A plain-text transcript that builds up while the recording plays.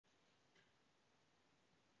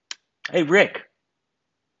Hey, Rick,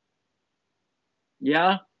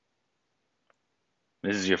 Yeah.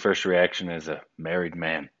 this is your first reaction as a married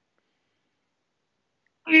man.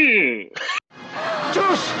 Mm.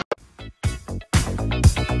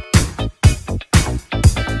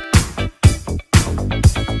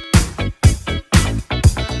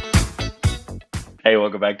 Hey,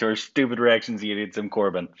 welcome back to our stupid reactions, you idiots. I'm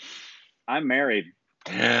Corbin. I'm married.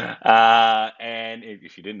 And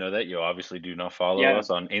if you didn't know that, you obviously do not follow Yeah,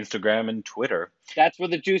 us on Instagram and Twitter. that's where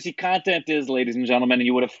the juicy content is, ladies and gentlemen. And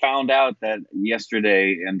you would have found out that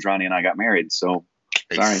yesterday Andrani and I got married. So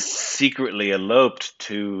They sorry. secretly eloped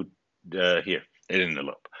to here. They didn't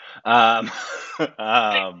elope. Um,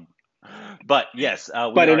 um, but yes,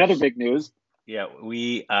 we But are. in other big news, Yeah,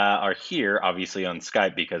 we are here obviously on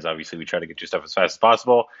Skype because obviously we try to get your stuff as fast as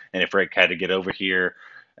possible. And if Rick had to get over here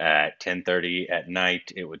at 10:30 at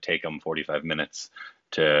night, it would take him 45 minutes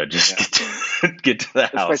to just yeah, get to the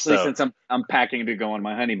house. especially So since I'm packing to go on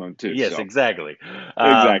my honeymoon too. yes, So exactly.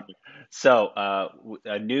 Um, exactly. so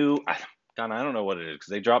a new, God, I don't know what it is because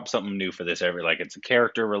they drop something new for this every like it's a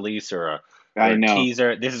character release or I a know.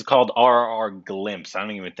 teaser. This is called RRR Glimpse. I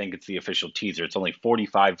don't even think it's the official teaser. It's only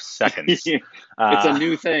 45 seconds. It's a Uh,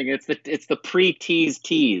 new thing. It's the pre-tease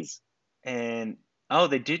tease. and oh,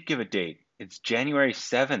 they did give a date. It's January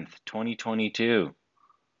 7th, 2022.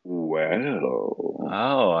 Well,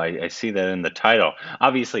 Oh, I see that in the title.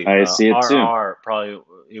 Obviously, I see it too. RR probably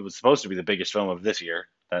it was supposed to be the biggest film of this year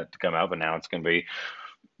to come out, but now it's going to be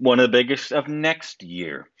one of the biggest of next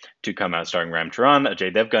year to come out, starring Ram Charan,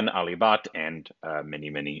 Ajay Devgn, Ali Bhatt, and many,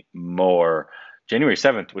 many more. January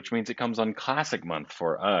 7th, which means it comes on Classic Month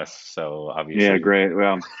for us. So Yeah, obviously, great.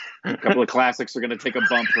 Well, a couple of classics are going to take a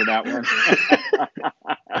bump for that one.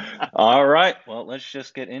 all right. Well, let's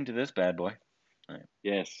just get into this bad boy. All right.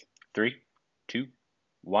 Yes. Three, two,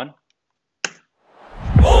 one.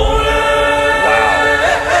 Wow.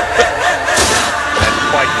 That's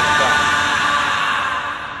quite the shot.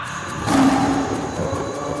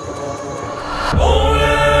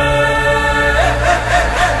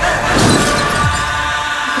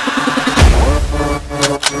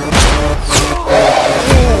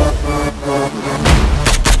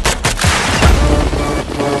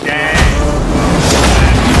 Dang.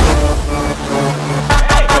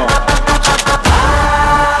 Hey. Oh,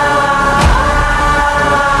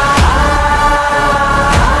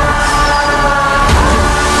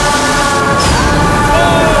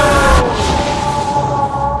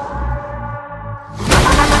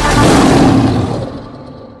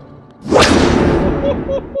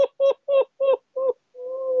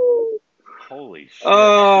 Oh! Holy shit.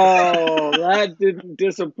 oh, that didn't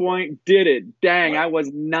disappoint, did it? Dang, What? I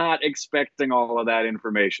was not expecting all of that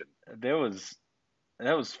information. There was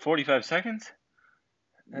that was 45 seconds?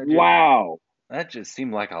 Wow. That just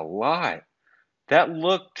seemed like a lot. That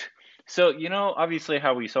looked so, obviously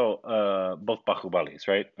how we saw both Bahubalis,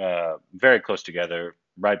 right? Very close together,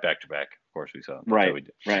 right back to back. Of course we saw. That's how Right, we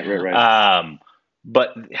did. right, right, right, Um,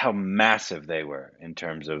 but how massive they were in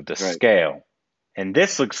terms of the right, scale. And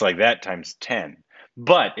this looks like that times 10.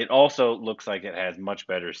 But it also looks like it has much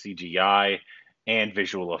better CGI and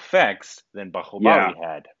visual effects than yeah, Bahubali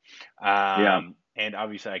had. yeah, And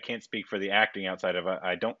obviously, I can't speak for the acting outside of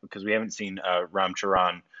I don't because we haven't seen Ram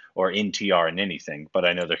Charan or NTR in anything, but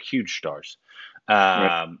I know they're huge stars.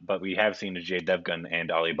 right. But we have seen Ajay Devgn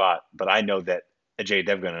and Ali Bhatt, but I know that Ajay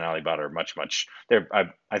Devgn and Ali Bhatt are much, much. They're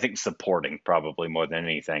I think supporting probably more than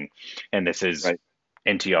anything, and this is Right,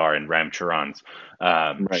 NTR and Ram Charan's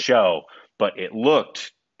right. show, but it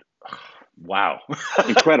looked wow.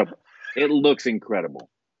 Incredible. It looks incredible.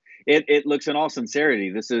 It looks, in all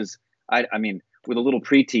sincerity, this is, I mean, with a little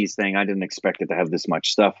pre-tease thing, I didn't expect it to have this much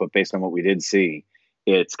stuff, but based on what we did see,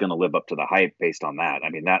 it's going to live up to the hype based on that. I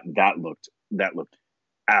mean, that looked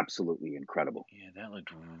absolutely incredible. Yeah, that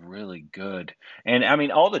looked really good. And I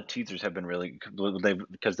mean, all the teasers have been really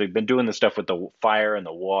because they've been doing the stuff with the fire and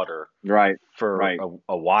the water Right, for right.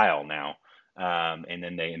 a while now. And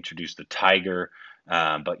then they introduced the tiger.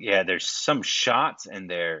 But yeah, there's some shots in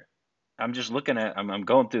there. I'm just looking at. I'm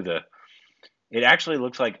going through the. It actually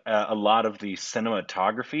looks like a lot of the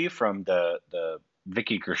cinematography from the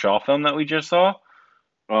Vicky Kershaw film that we just saw.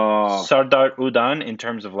 Oh, Sardar Udan in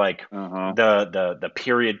terms of like uh-huh. the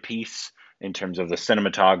period piece in terms of the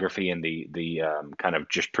cinematography and the kind of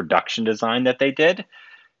just production design that they did.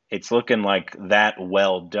 It's looking like that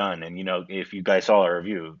well done. And if you guys saw our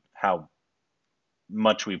review, how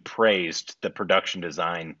much we praised the production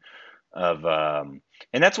design of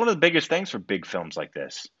and that's one of the biggest things for big films like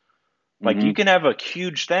this. Like you Hmm. can have a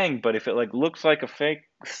huge thing, but if it like looks like a fake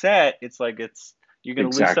set, it's like you're gonna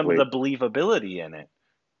lose some of Exactly. the believability in it.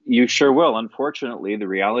 You sure will. Unfortunately, the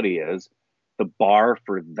reality is the bar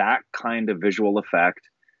for that kind of visual effect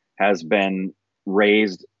has been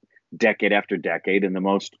raised decade after decade. And the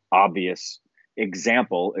most obvious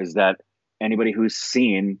example is that anybody who's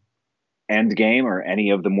seen Endgame or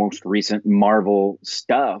any of the most recent Marvel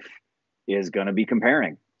stuff is going to be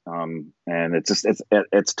comparing. And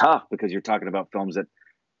it's tough because you're talking about films that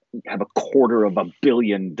have $250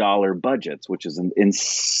 million budgets, which is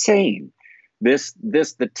insane.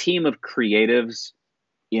 The team of creatives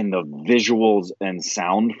in the visuals and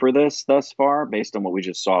sound for this thus far, based on what we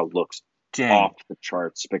just saw, looks Dang. off the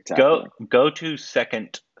charts spectacular. Go to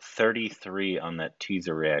second 33 on that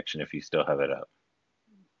teaser reaction if you still have it up.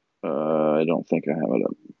 I don't think I have it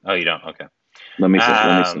up. Oh, you don't? Okay. Let me see.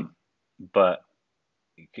 Let me see. But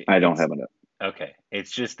I don't have it up. Okay.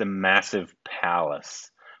 It's just a massive palace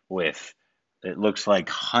with, it looks like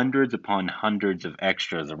hundreds upon hundreds of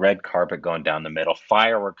extras, a red carpet going down the middle,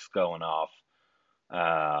 fireworks going off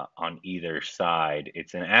on either side.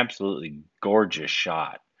 It's an absolutely gorgeous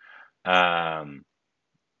shot.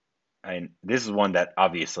 And this is one that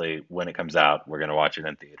obviously, when it comes out, we're going to watch it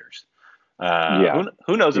in theaters. Yeah.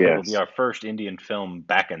 Who knows if it'll be Yes. our first Indian film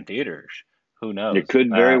back in theaters? Who knows? It could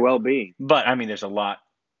very well be. But I mean, there's a lot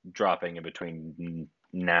dropping in between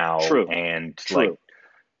now True. and True.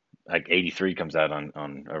 like 83 comes out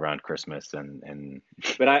on around Christmas and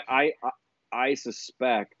But I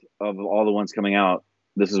suspect of all the ones coming out,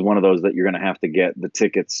 this is one of those that you're going to have to get the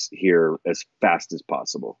tickets here as fast as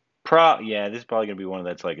possible. yeah, this is probably gonna be one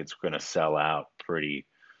that's like it's gonna sell out pretty,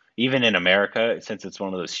 even in America, since it's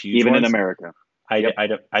one of those huge Even in ones. America. I'd,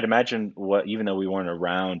 Yep. I'd imagine what, even though we weren't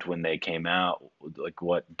around when they came out, like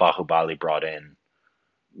what Bahubali brought in.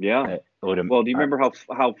 Yeah. Would Well, do you remember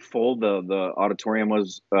how full the auditorium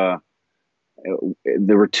was?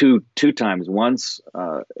 There were two times. Once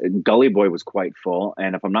Gully Boy was quite full,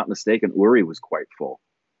 and if I'm not mistaken, Uri was quite full.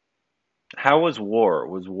 How was War?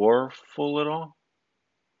 Was War full at all?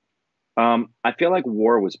 I feel like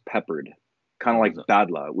War was peppered, kind Oh, of was like it?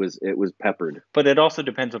 Dadla. It was peppered. But it also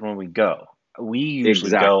depends on when we go. We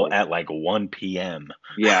usually go Exactly. at like 1 p.m.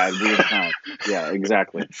 Yeah, weird time. Yeah,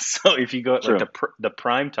 exactly. So if you go at like True. the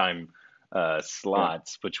prime time Yeah.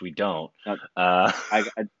 slots, which we don't, Now, uh, I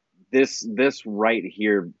this right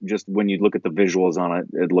here, just when you look at the visuals on it,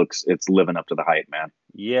 it's living up to the hype, man.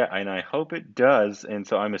 yeah, and I hope it does. And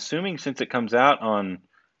so I'm assuming since it comes out on,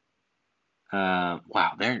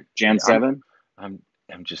 wow, there, Jan I'm 7. I'm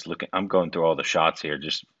I'm just looking. I'm going through all the shots here,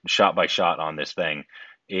 just shot by shot on this thing.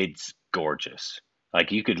 It's gorgeous.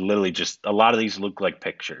 Like you could literally just, a lot of these look like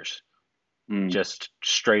pictures, Mm. just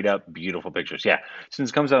straight up beautiful pictures. Yeah, since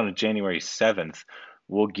it comes out on January 7th,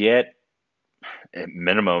 we'll get at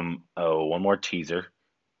minimum one more teaser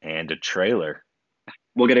and a trailer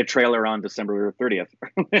We'll get a trailer on December 30th.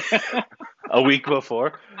 a week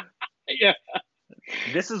before. Yeah.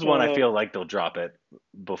 This is one I feel like they'll drop it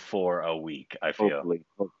before a week, I feel. Hopefully.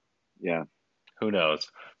 Yeah. Who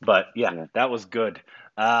knows? But yeah, Yeah. that was good.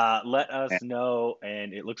 Let Yeah. us know.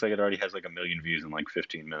 And it looks like it already has like 1 million views in like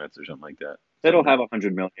 15 minutes or something like that. It'll have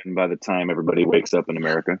 100 million by the time everybody wakes up in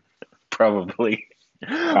America. Probably.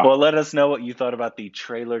 Yeah. Well, let us know what you thought about the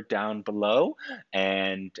trailer down below.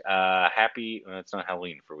 And happy, well, it's not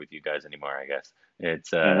Halloween for with you guys anymore, I guess.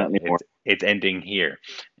 It's Yeah, not anymore. it's ending here.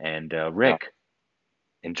 And Yeah. Rick,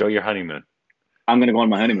 enjoy your honeymoon. I'm gonna go on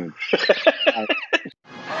my honeymoon.